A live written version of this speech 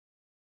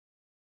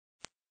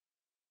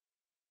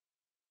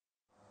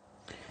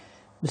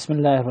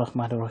Bismillahir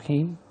Rahmanir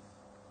Rahim.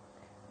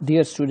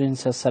 Dear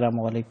students,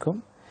 Assalamu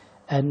alaikum,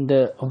 and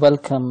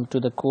welcome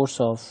to the course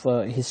of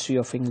History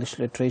of English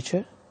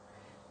Literature,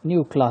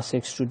 new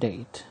classics to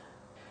date.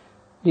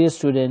 Dear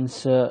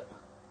students,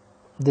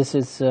 this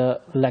is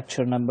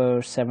lecture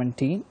number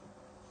 17,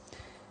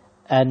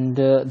 and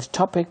the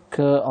topic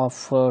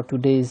of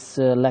today's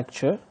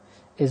lecture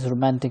is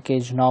Romantic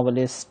Age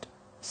novelist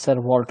Sir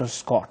Walter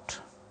Scott.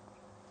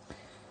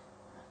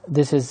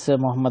 This is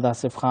Muhammad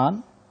Asif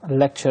Khan,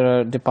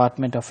 lecturer,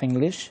 Department of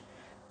English,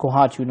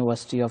 Kohat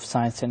University of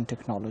Science and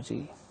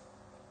Technology.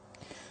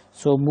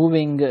 So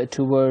moving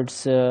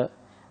towards the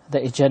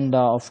agenda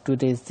of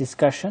today's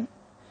discussion,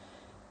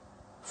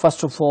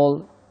 first of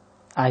all,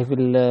 I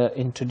will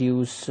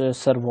introduce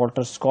Sir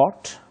Walter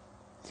Scott,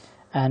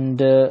 and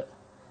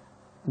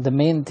the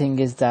main thing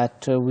is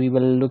that we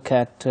will look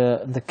at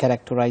the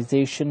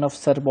characterization of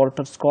Sir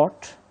Walter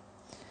Scott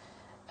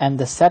and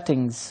the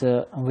settings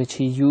which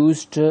he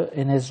used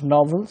in his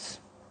novels.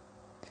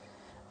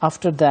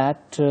 After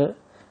that,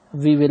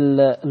 we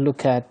will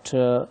look at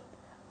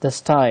the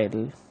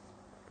style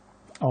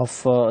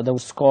of the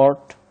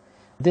Scott.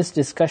 This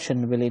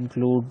discussion will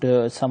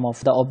include some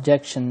of the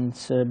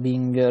objections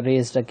being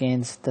raised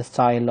against the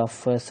style of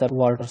Sir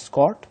Walter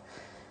Scott.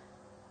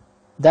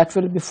 That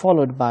will be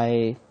followed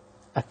by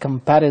a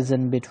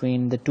comparison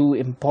between the two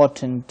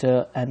important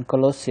and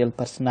colossal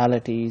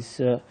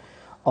personalities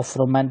of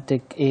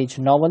Romantic Age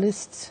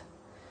novelists.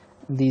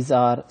 These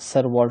are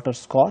Sir Walter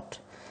Scott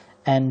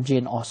and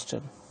Jane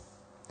Austen.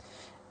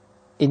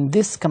 In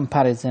this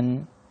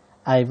comparison,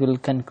 I will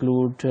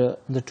conclude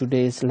the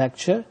today's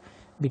lecture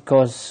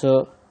because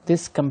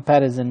this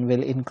comparison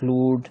will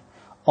include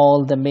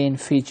all the main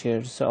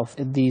features of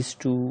these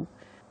two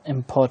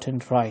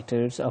important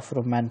writers of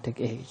Romantic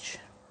Age.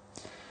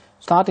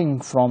 Starting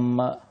from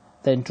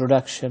the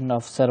introduction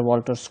of Sir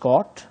Walter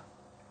Scott,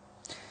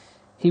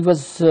 he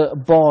was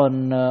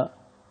born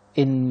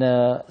in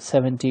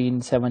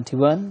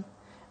 1771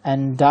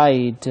 and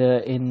died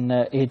in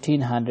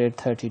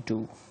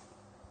 1832.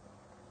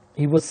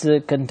 He was a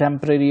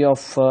contemporary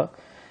of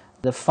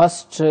the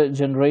first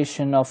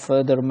generation of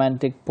the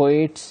Romantic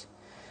poets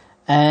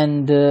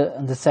and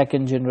the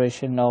second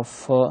generation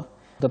of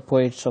the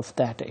poets of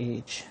that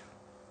age.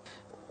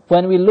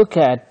 When we look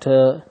at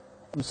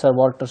Sir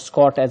Walter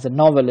Scott as a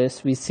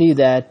novelist, we see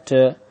that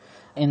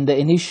in the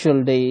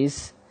initial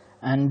days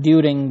and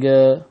during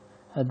the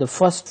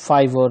first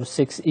 5 or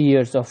 6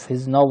 years of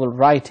his novel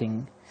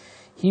writing,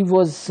 he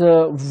was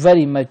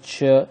very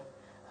much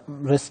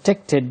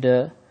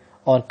restricted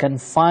or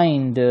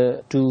confined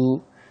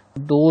to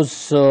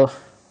those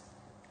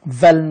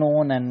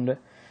well-known and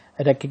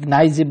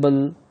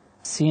recognizable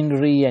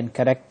scenery and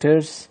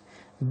characters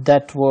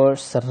that were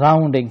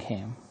surrounding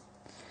him.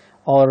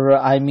 Or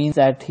I mean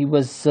that he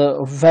was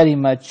very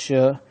much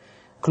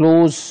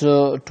close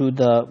to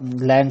the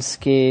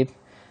landscape,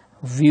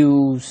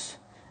 views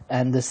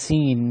and the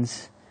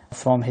scenes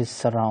from his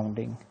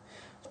surrounding.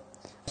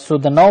 So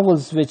the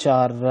novels which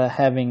are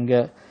having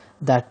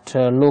that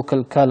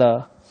local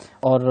color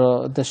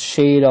or the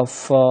shade of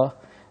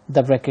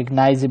the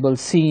recognizable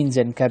scenes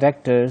and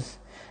characters,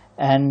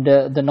 and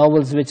the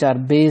novels which are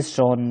based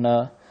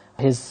on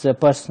his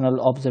personal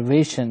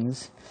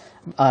observations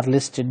are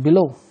listed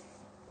below.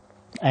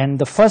 And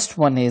the first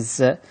one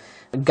is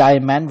Guy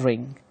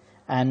Mannering,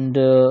 and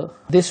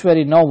this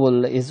very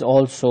novel is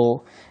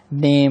also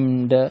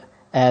named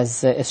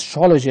as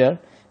Astrologer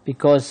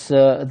because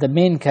the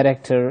main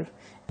character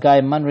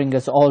Guy Mannering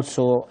is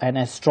also an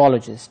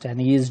astrologist,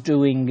 and he is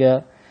doing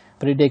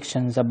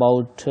predictions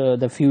about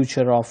the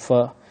future of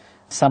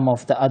some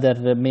of the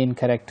other main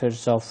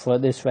characters of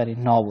this very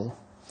novel.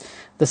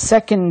 The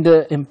second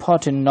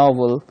important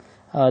novel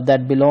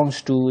that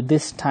belongs to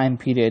this time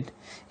period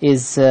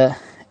is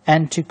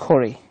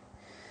Antiquary,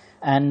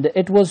 and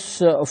it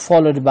was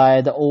followed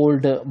by The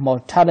Old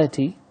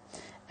Mortality,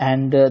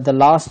 and the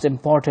last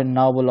important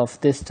novel of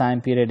this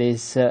time period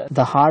is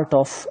The Heart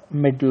of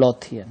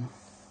Midlothian.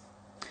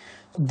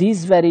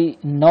 These very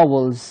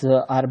novels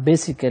are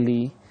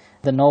basically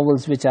the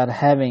novels which are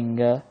having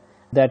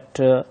that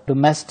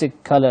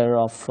domestic color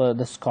of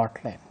the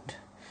Scotland.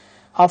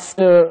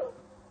 After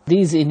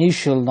these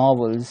initial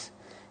novels,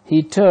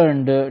 he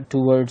turned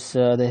towards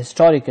the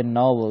historical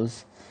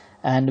novels,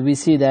 and we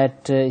see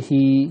that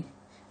he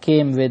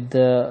came with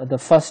the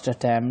first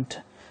attempt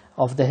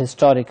of the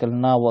historical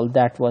novel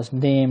that was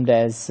named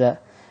as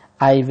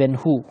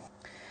Ivanhoe,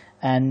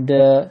 and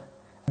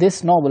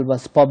this novel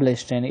was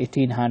published in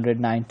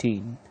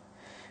 1819.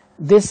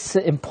 This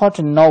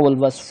important novel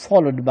was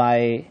followed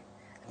by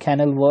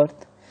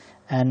Kenilworth,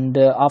 and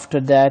after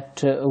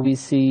that we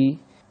see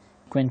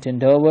Quentin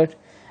Durward,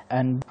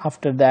 and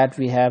after that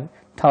we have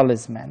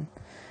Talisman.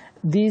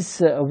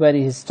 These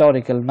very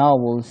historical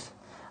novels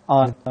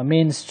are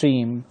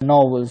mainstream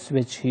novels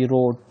which he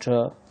wrote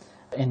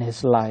in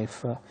his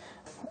life.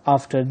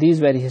 After these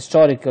very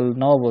historical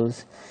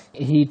novels,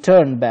 he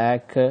turned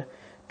back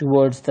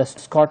towards the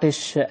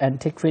Scottish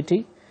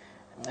antiquity,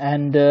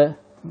 and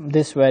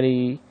this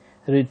very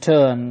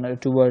return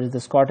towards the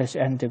Scottish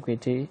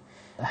antiquity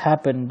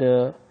happened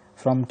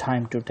from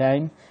time to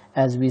time,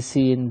 as we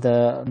see in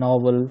the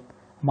novel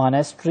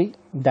Monastery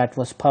that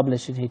was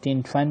published in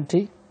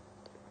 1820,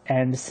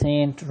 and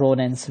St.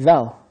 Ronan's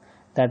Well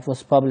that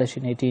was published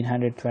in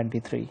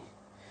 1823.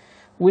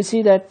 We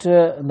see that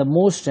the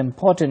most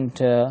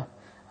important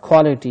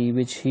quality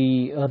which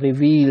he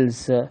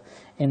reveals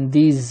in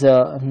these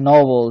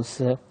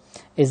novels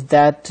is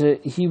that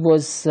he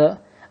was a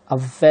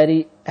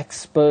very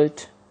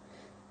expert,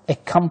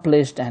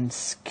 accomplished and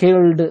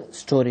skilled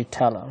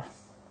storyteller.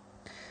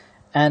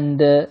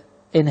 And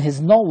in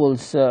his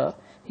novels,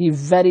 he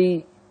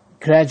very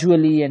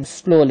gradually and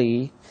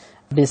slowly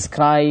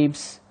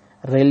describes,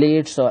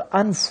 relates or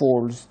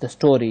unfolds the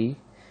story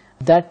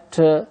that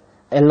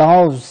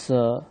allows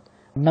a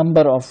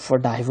number of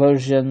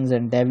diversions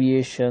and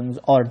deviations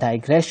or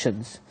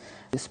digressions,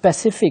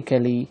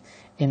 specifically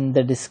in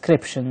the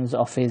descriptions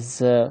of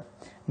his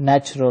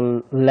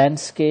natural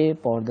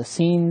landscape or the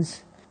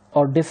scenes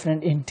or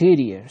different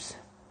interiors.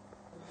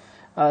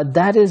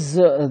 That is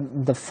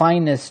the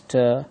finest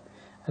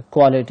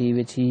quality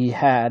which he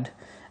had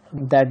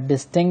that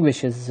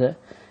distinguishes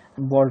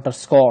Walter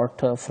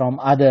Scott from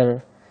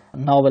other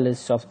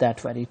novelists of that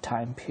very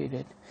time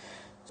period.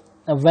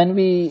 When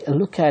we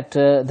look at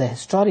the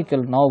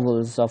historical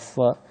novels of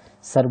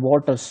Sir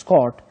Walter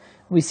Scott,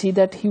 we see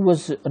that he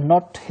was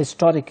not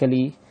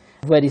historically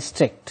very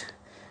strict,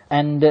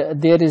 and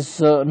there is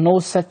no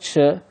such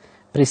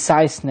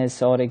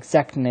preciseness or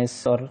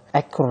exactness or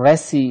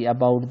accuracy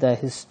about the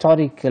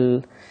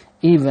historical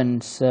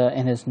events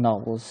in his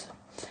novels.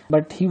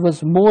 But he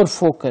was more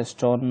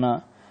focused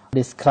on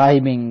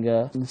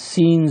describing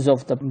scenes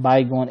of the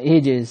bygone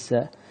ages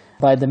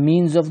by the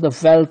means of the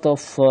wealth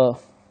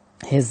of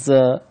his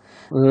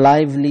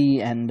lively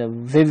and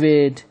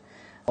vivid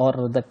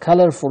or the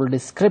colorful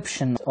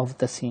description of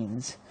the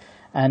scenes.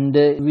 And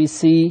we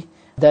see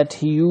that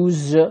he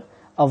used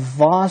a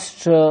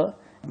vast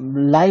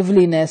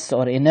liveliness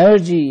or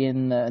energy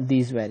in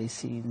these very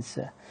scenes.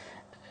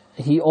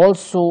 He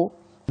also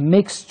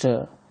mixed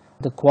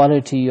the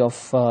quality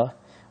of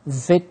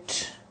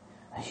wit,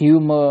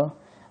 humor,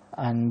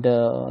 and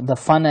the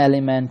fun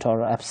element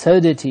or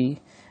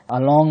absurdity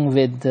along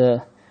with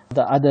the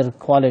other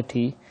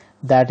quality,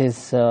 that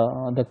is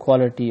the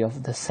quality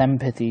of the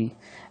sympathy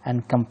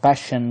and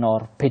compassion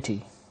or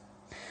pity.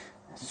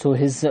 So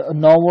his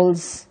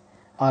novels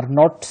are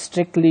not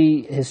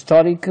strictly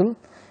historical.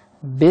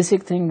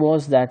 Basic thing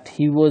was that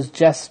he was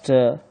just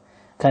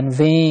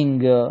conveying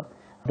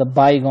the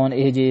bygone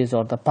ages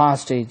or the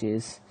past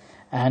ages,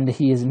 and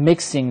he is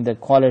mixing the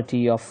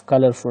quality of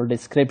colorful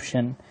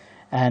description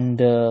and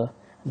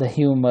the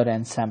humor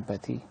and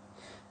sympathy.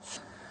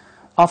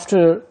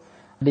 After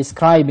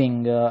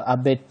describing a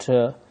bit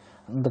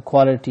the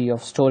quality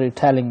of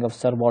storytelling of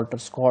Sir Walter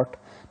Scott,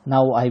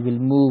 now I will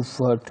move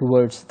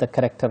towards the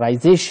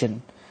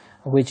characterization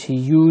which he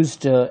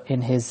used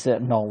in his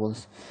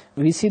novels.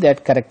 We see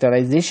that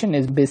characterization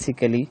is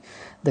basically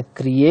the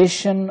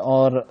creation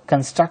or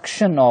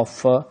construction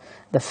of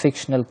the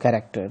fictional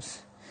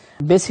characters.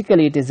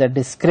 Basically, it is a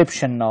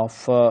description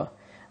of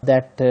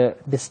that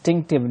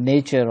distinctive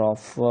nature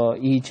of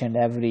each and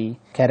every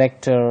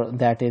character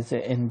that is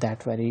in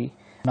that very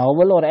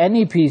novel or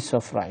any piece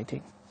of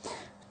writing.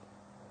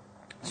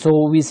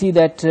 So we see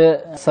that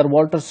Sir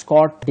Walter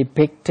Scott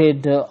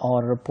depicted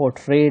or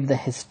portrayed the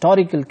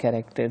historical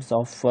characters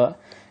of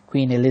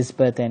Queen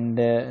Elizabeth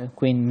and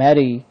Queen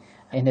Mary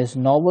in his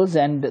novels,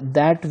 and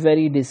that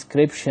very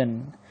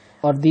description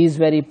or these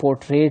very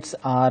portraits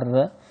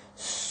are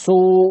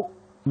so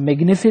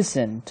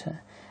magnificent,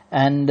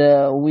 and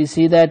we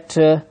see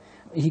that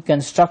he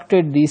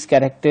constructed these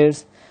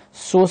characters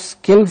so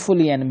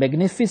skillfully and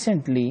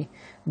magnificently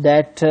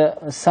that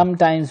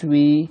sometimes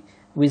we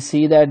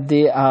see that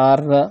they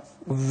are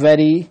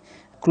very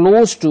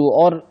close to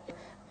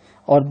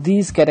or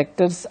these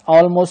characters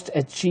almost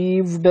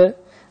achieved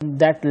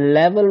that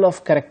level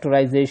of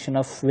characterization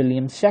of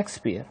William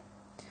Shakespeare.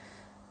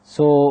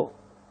 So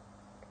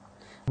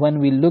when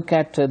we look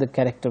at the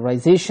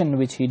characterization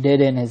which he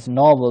did in his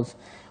novels,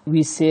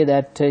 we say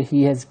that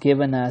he has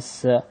given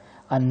us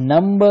a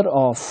number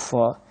of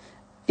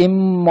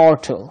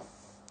immortal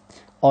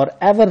or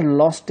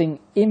everlasting,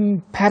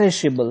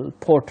 imperishable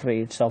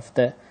portraits of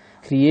the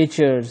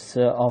creatures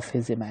of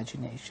his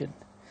imagination.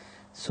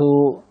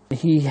 So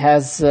he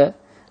has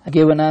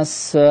given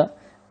us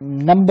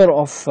number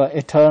of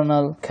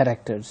eternal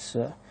characters.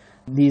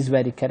 These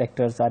very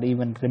characters are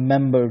even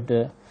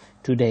remembered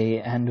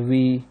today, and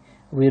we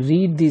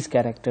read these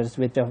characters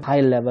with a high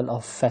level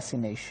of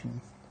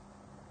fascination.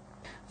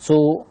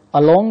 So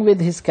along with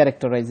his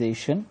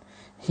characterization,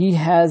 he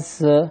has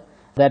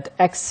that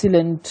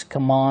excellent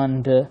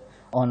command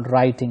on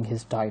writing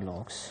his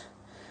dialogues.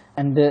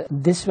 And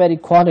this very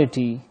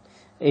quality,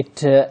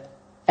 it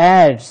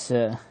adds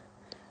to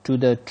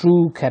the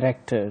true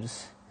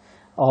characters.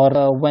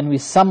 Or when we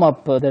sum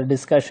up the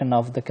discussion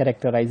of the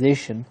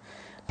characterization,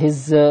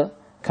 his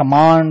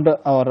command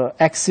or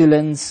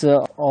excellence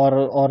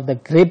or the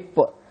grip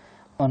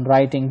on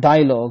writing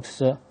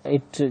dialogues.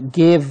 It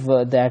gave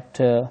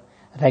that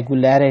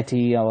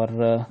regularity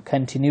or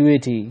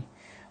continuity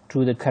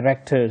to the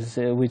characters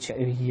which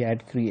he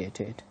had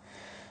created.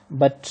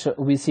 But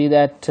we see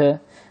that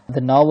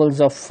the novels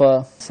of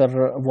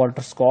Sir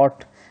Walter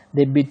Scott,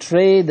 they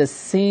betray the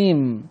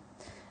same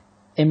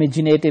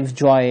imaginative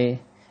joy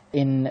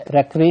in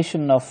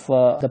recreation of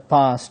the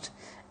past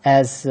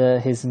as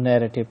his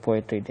narrative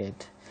poetry did.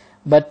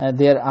 But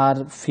there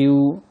are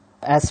few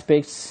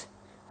aspects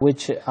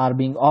which are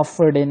being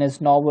offered in his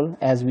novel,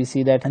 as we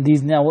see that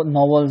these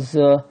novels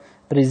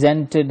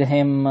presented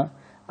him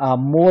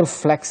more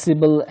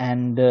flexible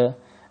and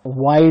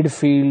wide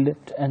field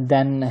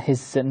than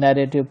his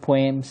narrative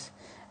poems,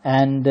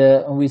 and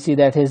we see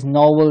that his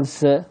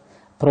novels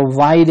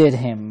provided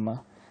him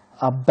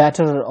a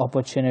better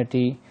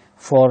opportunity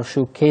for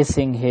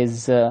showcasing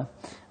his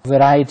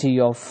variety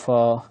of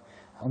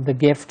the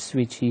gifts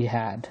which he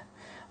had,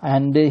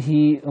 and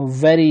he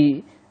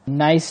very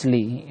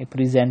nicely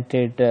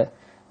presented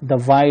the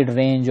wide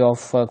range of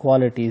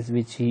qualities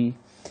which he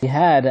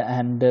had,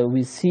 and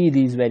we see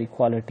these very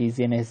qualities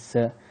in his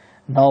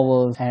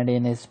novels and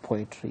in his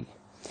poetry.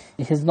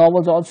 His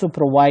novels also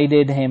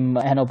provided him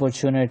an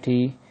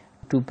opportunity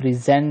to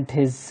present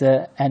his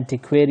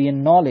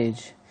antiquarian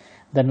knowledge,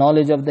 the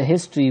knowledge of the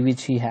history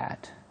which he had.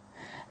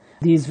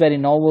 These very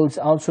novels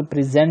also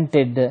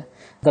presented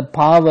the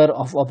power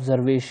of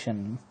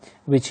observation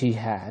which he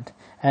had,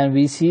 and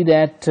we see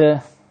that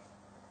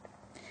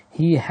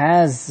he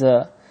has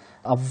a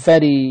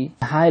very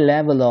high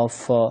level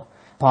of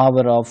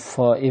power of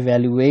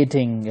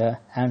evaluating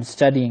and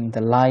studying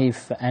the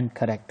life and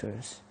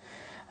characters.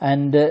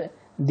 And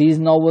these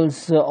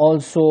novels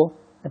also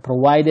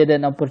provided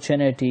an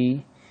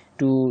opportunity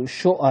to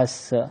show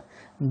us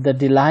the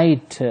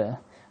delight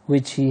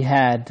which he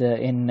had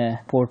in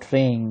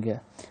portraying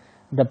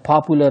the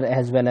popular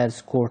as well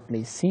as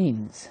courtly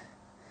scenes.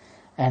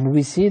 And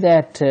we see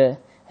that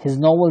his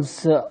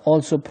novels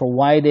also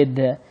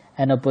provided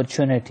an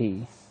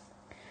opportunity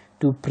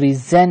to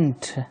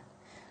present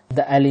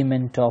the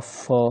element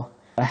of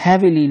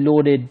heavily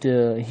loaded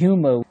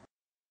humor.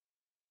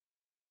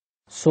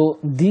 So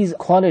these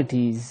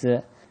qualities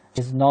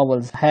his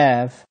novels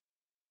have,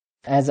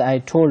 as I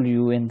told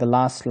you in the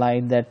last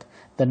slide, that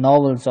the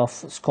novels of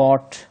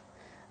Scott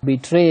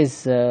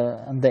betrays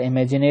the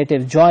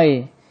imaginative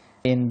joy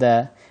in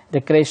the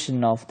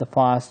recreation of the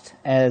past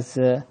as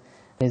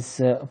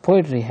his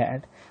poetry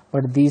had.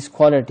 But these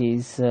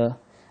qualities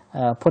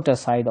put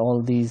aside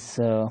all these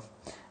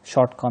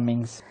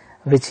shortcomings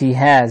which he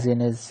has in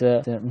his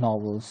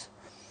novels.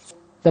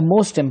 The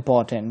most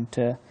important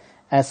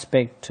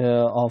aspect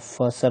of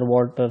Sir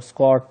Walter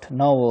Scott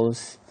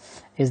novels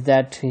is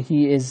that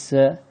he is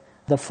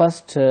the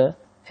first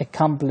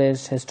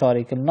accomplished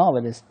historical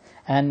novelist,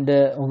 and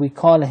we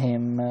call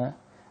him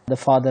the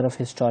father of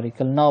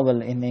historical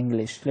novel in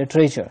English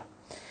literature.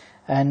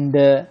 And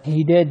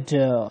he did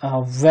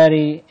a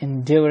very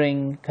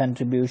enduring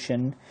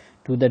contribution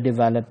to the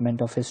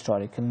development of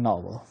historical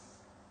novel.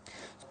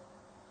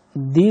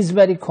 These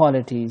very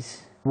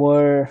qualities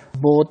were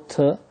both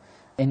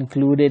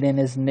included in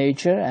his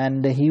nature,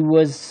 and he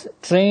was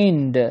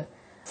trained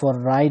for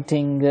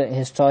writing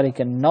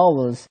historical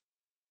novels.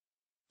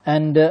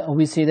 And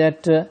we see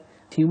that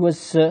he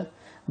was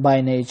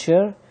by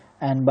nature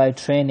and by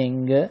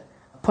training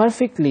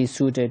perfectly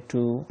suited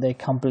to the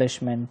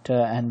accomplishment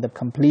and the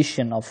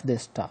completion of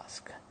this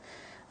task.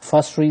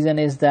 First reason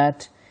is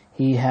that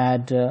he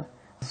had a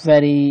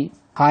very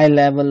high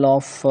level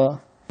of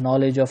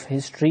knowledge of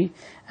history,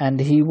 and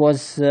he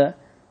was a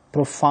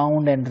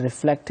profound and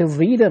reflective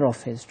reader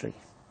of history.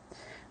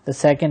 The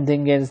second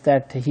thing is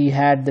that he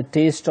had the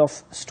taste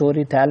of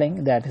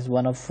storytelling. That is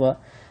one of the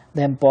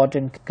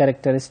important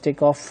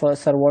characteristic of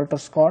Sir Walter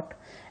Scott.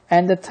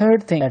 And the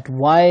third thing, that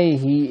why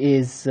he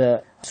is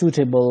a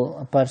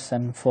suitable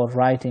person for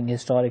writing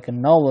historical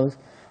novels,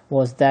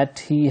 was that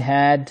he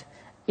had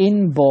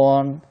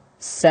inborn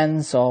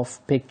sense of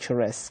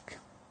picturesque,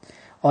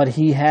 or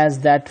he has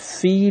that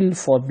feel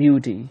for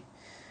beauty,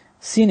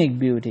 scenic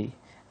beauty,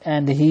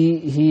 and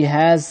he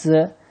has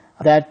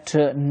that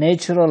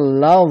natural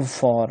love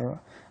for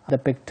the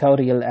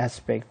pictorial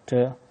aspect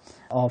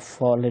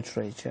of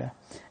literature.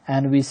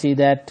 And we see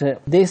that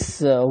this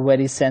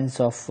very sense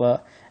of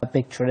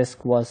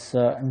picturesque was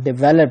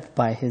developed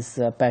by his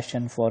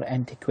passion for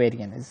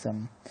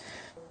antiquarianism.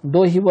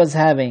 Though he was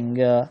having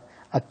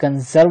a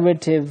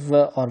conservative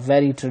or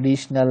very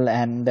traditional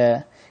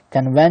and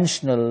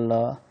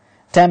conventional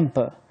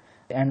temper,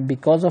 and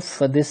because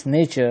of this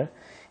nature,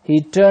 he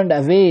turned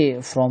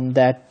away from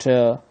that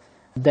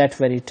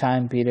very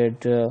time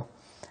period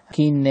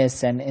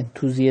keenness and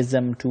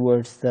enthusiasm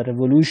towards the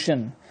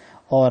revolution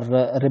or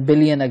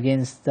rebellion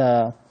against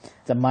the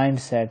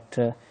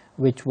mindset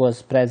which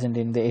was present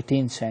in the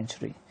 18th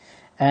century.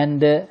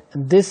 And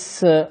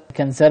this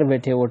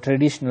conservative or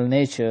traditional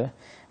nature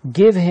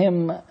gave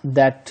him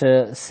that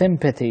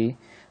sympathy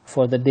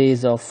for the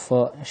days of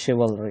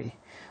chivalry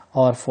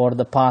or for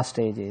the past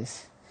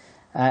ages.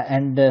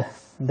 and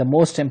the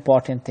most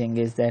important thing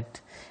is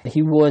that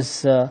he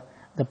was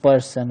the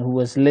person who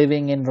was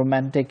living in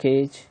romantic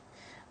age,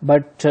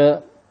 but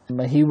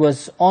he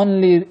was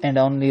only and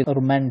only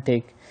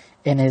romantic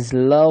in his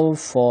love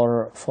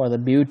for the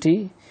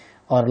beauty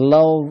or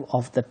love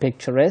of the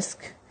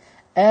picturesque,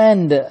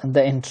 and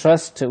the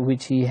interest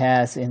which he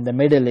has in the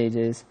Middle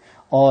Ages,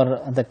 or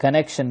the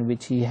connection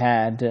which he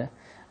had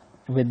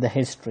with the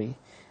history.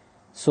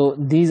 So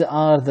these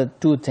are the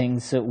two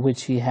things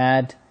which he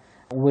had,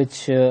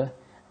 which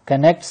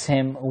connects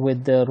him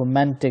with the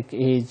romantic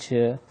age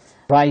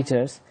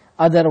writers.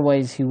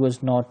 Otherwise he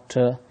was not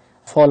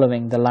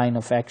following the line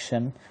of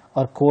action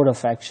or code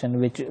of action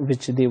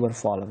which they were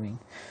following.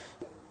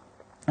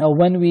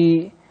 When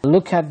we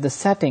look at the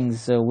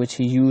settings which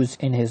he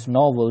used in his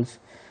novels,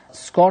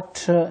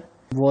 Scott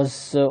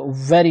was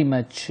very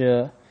much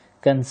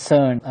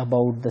concerned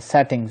about the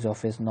settings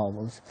of his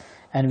novels,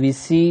 and we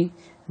see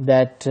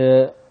that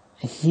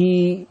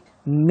he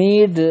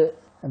made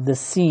the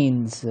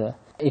scenes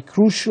a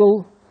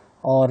crucial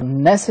or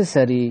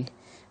necessary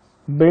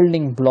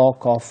building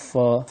block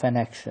of an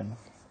action.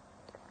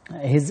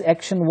 His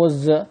action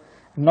was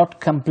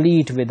not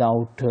complete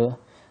without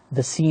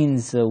the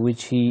scenes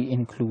which he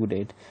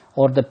included,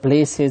 or the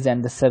places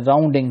and the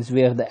surroundings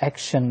where the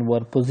action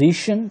were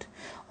positioned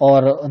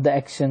or the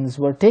actions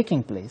were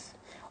taking place.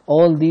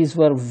 All these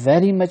were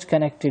very much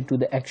connected to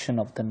the action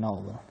of the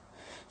novel.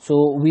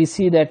 So we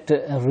see that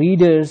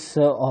readers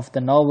of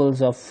the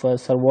novels of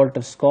Sir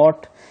Walter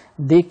Scott,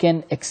 they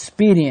can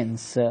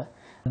experience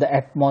the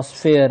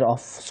atmosphere of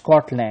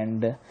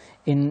Scotland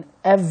in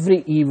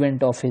every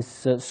event of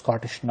his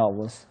Scottish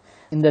novels.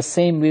 In the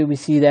same way, we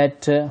see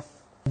that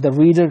the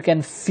reader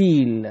can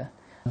feel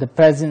the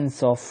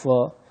presence of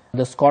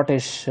the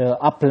Scottish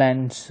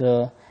uplands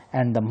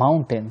and the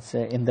mountains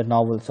in the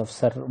novels of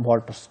Sir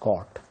Walter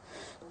Scott.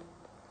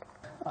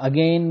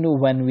 Again,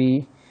 when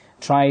we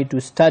try to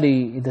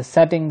study the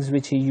settings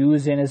which he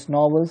used in his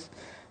novels,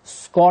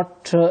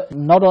 Scott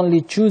not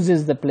only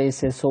chooses the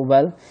places so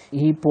well,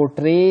 he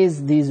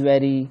portrays these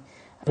very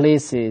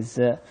places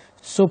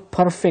so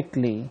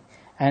perfectly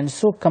and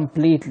so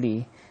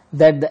completely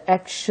that the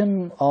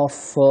action of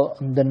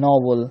the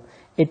novel,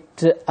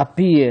 it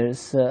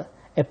appears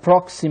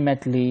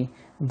approximately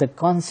the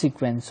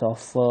consequence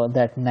of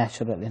that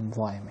natural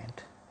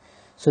environment.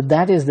 So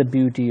that is the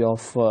beauty of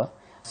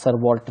Sir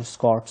Walter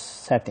Scott's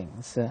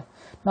settings.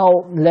 Now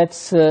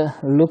let's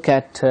look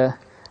at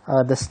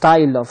the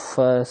style of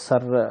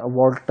Sir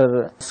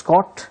Walter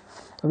Scott.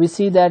 We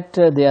see that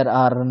there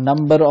are a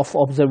number of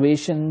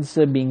observations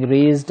being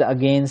raised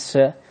against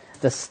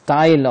the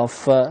style of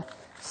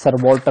Sir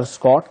Walter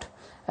Scott,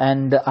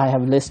 and I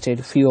have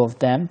listed few of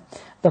them.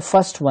 The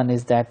first one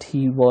is that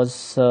he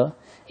was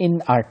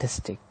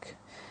inartistic,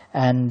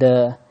 and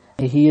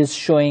he is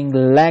showing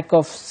lack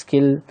of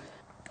skill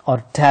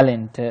or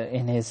talent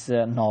in his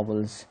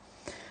novels.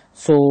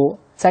 So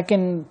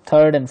second,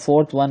 third and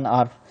fourth one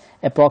are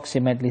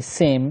approximately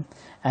same,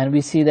 and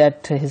we see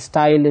that his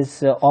style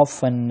is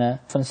often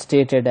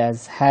stated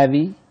as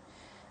heavy,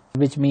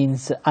 which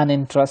means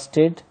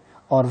uninterested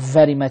or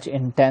very much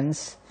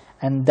intense,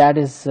 and that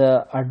is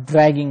a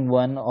dragging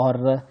one,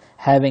 or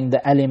having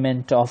the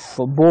element of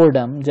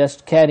boredom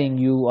just carrying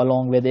you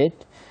along with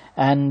it.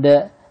 And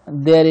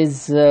there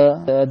is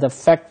the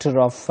factor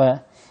of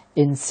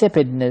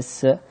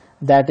insipidness,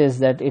 that is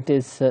that it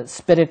is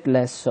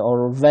spiritless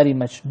or very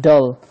much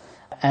dull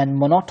and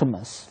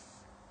monotonous.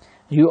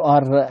 You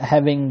are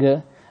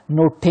having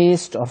no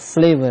taste or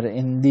flavor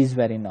in these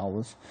very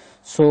novels.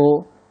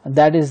 So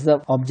that is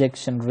the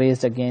objection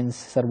raised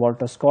against Sir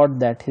Walter Scott,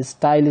 that his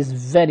style is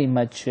very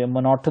much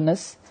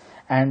monotonous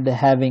and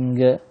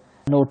having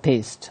no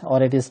taste,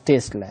 or it is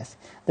tasteless.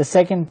 The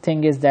second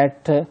thing is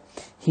that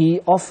he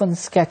often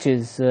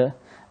sketches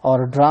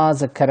or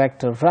draws a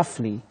character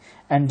roughly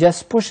and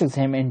just pushes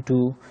him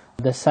into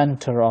the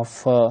center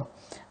of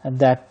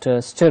that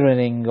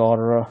stirring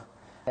or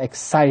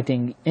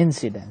exciting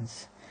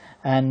incidents,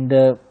 and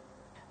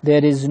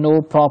there is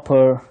no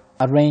proper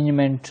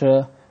arrangement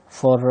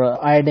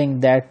for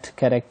adding that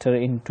character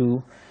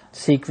into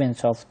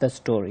sequence of the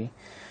story.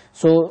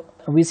 So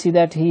we see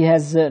that he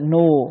has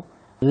no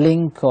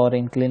link or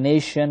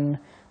inclination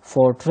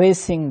for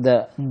tracing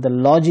the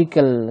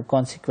logical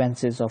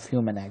consequences of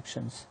human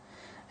actions,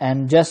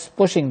 and just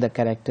pushing the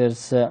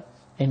characters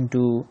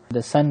into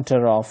the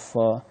center of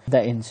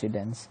the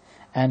incidents,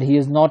 and he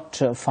is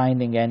not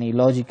finding any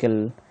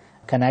logical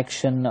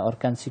connection or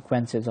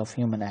consequences of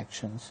human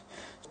actions.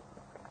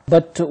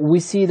 But we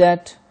see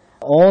that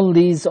all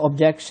these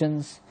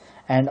objections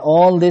and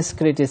all this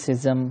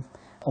criticism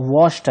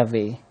washed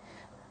away,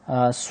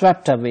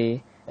 swept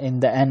away in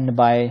the end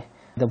by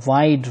the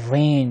wide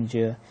range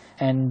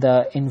and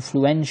the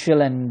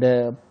influential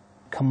and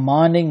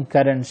commanding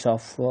currents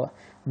of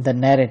the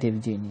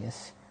narrative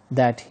genius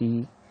that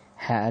he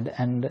had,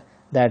 and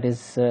that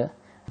is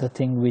the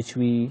thing which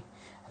we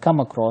come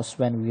across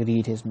when we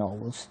read his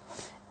novels.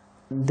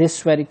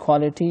 This very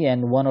quality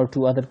and one or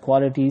two other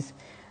qualities,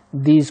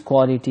 these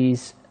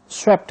qualities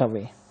swept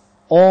away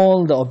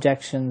all the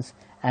objections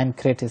and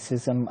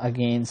criticism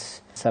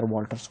against Sir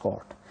Walter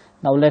Scott.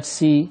 Now let's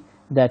see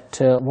that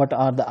what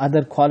are the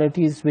other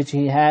qualities which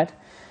he had.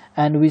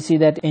 And we see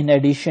that in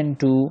addition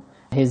to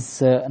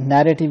his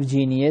narrative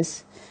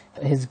genius,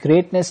 his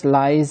greatness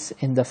lies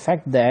in the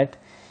fact that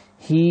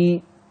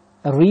he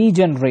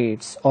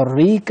regenerates or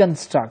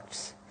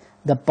reconstructs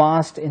the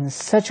past in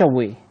such a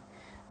way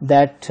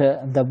that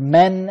the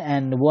men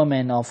and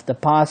women of the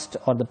past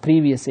or the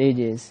previous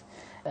ages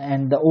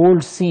and the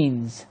old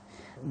scenes,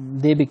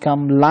 they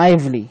become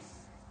lively.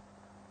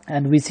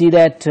 And we see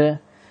that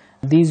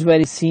these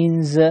very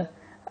scenes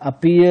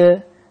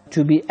appear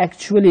to be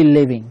actually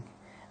living,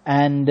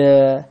 and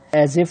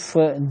as if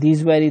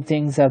these very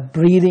things are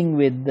breathing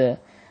with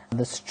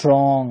the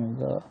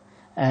strong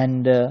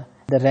and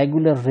the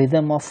regular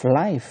rhythm of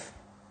life.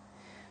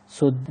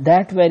 So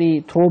that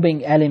very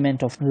throbbing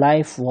element of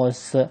life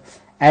was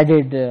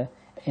added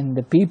in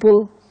the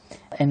people,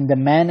 in the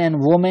men and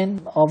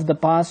women of the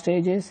past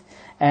ages,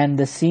 and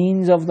the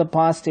scenes of the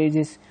past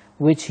ages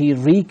which he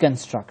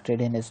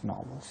reconstructed in his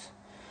novels.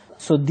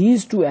 So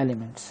these two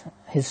elements,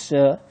 his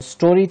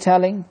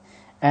storytelling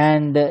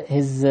and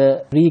his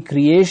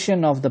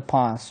recreation of the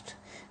past,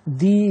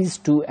 these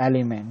two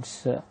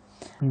elements,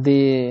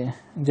 they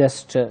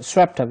just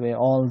swept away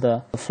all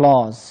the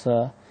flaws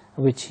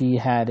which he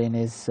had in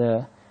his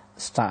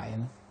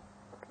style.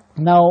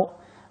 Now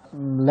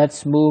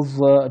let's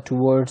move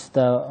towards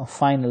the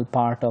final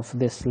part of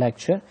this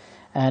lecture,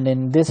 and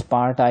in this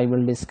part I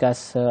will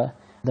discuss the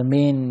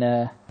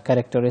main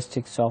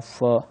characteristics of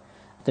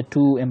the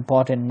two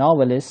important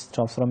novelists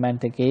of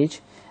Romantic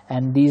age,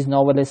 and these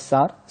novelists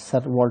are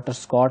Sir Walter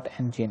Scott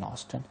and Jane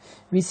Austen.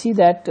 We see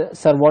that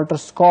Sir Walter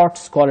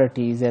Scott's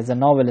qualities as a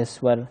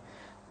novelist were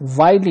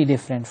widely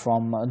different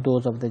from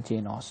those of the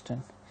Jane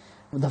Austen.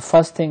 The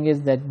first thing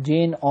is that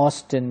Jane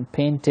Austen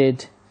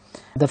painted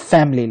the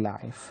family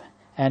life,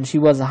 and she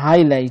was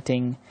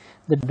highlighting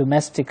the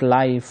domestic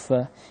life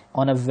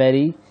on a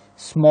very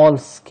small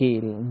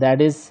scale, that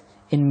is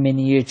in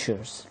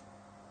miniatures.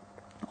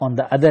 On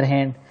the other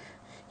hand,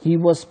 he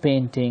was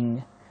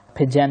painting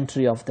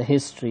pageantry of the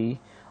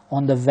history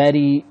on the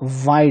very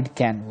wide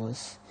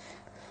canvas.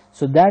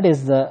 So that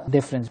is the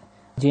difference.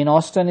 Jane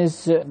Austen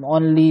is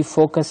only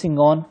focusing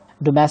on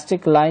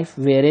domestic life,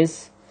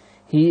 whereas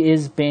he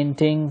is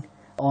painting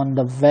on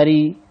the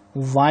very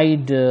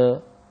wide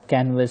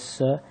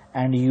canvas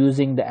and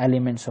using the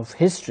elements of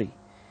history.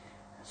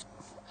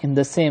 In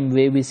the same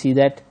way, we see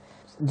that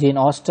Jane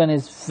Austen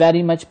is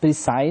very much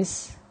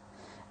precise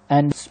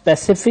and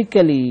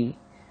specifically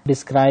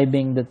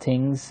describing the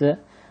things,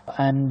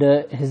 and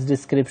his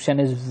description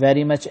is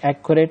very much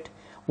accurate.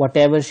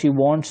 Whatever she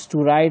wants to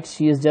write,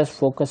 she is just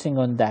focusing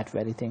on that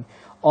very thing.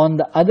 On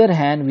the other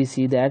hand, we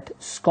see that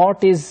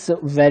Scott is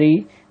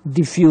very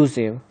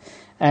diffusive,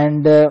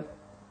 and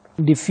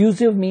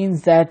diffusive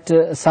means that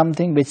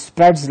something which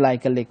spreads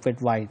like a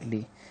liquid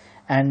widely.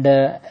 And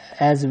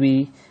as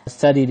we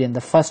studied in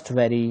the first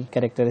very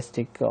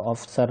characteristic of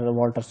Sir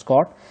Walter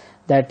Scott,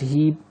 that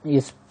he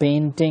is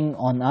painting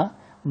on a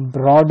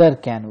broader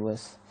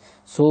canvas.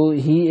 So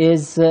he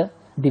is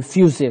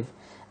diffusive.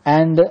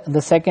 And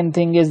the second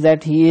thing is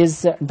that he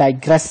is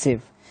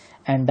digressive.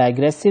 And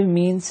digressive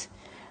means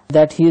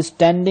that he is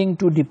tending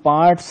to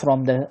depart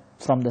from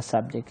the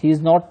subject. He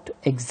is not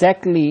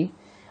exactly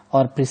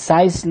or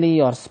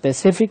precisely or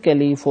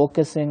specifically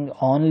focusing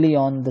only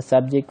on the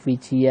subject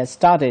which he has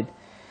started.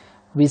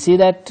 We see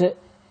that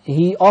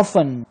he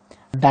often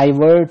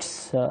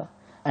diverts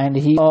and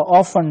he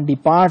often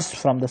departs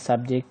from the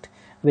subject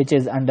which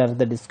is under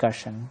the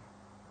discussion.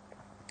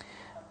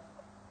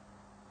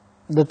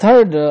 The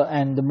third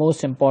and the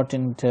most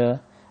important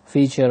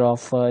feature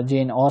of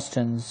Jane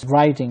Austen's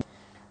writing,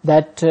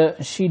 that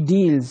she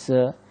deals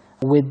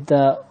with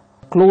the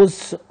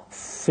close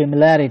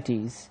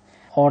familiarities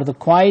or the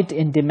quiet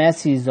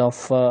intimacies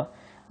of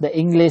the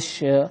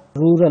English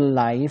rural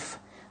life,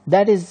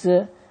 that is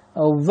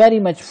very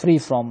much free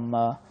from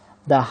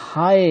the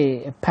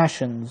high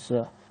passions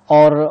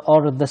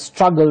or the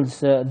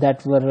struggles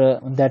that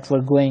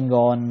were going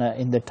on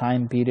in the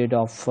time period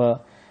of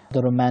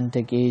the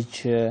Romantic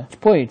age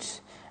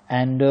poets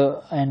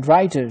and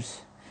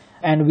writers.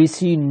 And we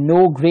see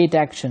no great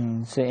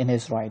actions in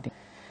his writing.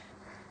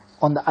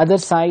 On the other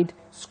side,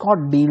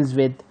 Scott deals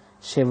with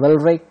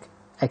chivalric,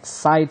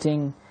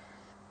 exciting,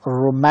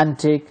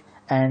 romantic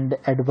and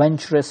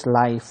adventurous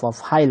life of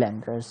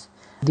Highlanders.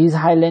 These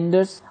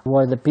Highlanders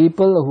were the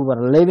people who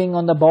were living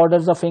on the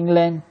borders of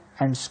England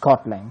and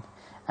Scotland.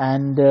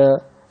 And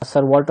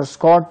Sir Walter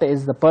Scott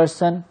is the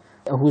person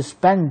who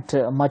spent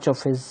much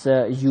of his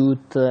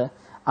youth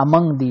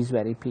among these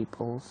very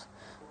peoples.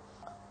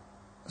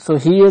 So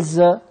he is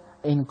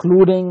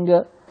including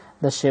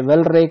the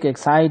chivalric,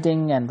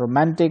 exciting and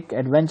romantic,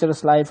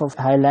 adventurous life of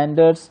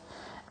Highlanders,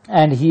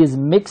 and he is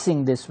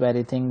mixing this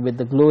very thing with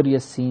the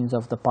glorious scenes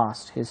of the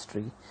past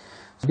history.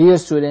 Dear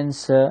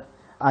students,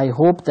 I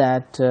hope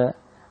that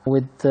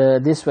with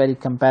this very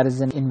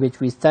comparison in which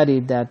we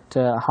studied that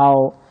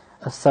how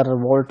Sir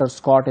Walter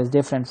Scott is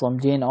different from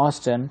Jane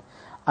Austen,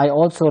 I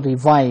also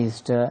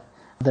revised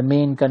the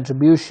main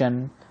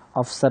contribution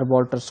of Sir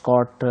Walter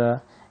Scott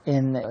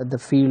in the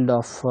field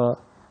of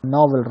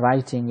novel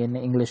writing in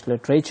English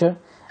literature,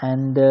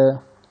 and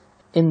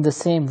in the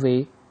same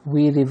way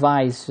we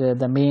revised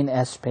the main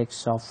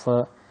aspects of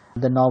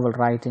the novel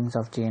writings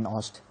of Jane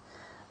Austen.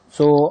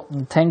 So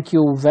thank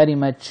you very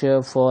much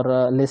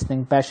for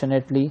listening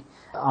passionately.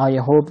 I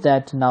hope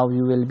that now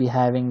you will be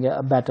having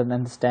a better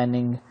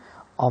understanding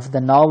of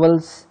the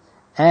novels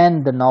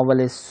and the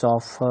novelists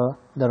of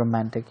the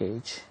Romantic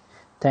Age.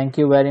 Thank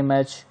you very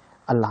much.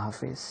 Allah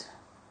Hafiz.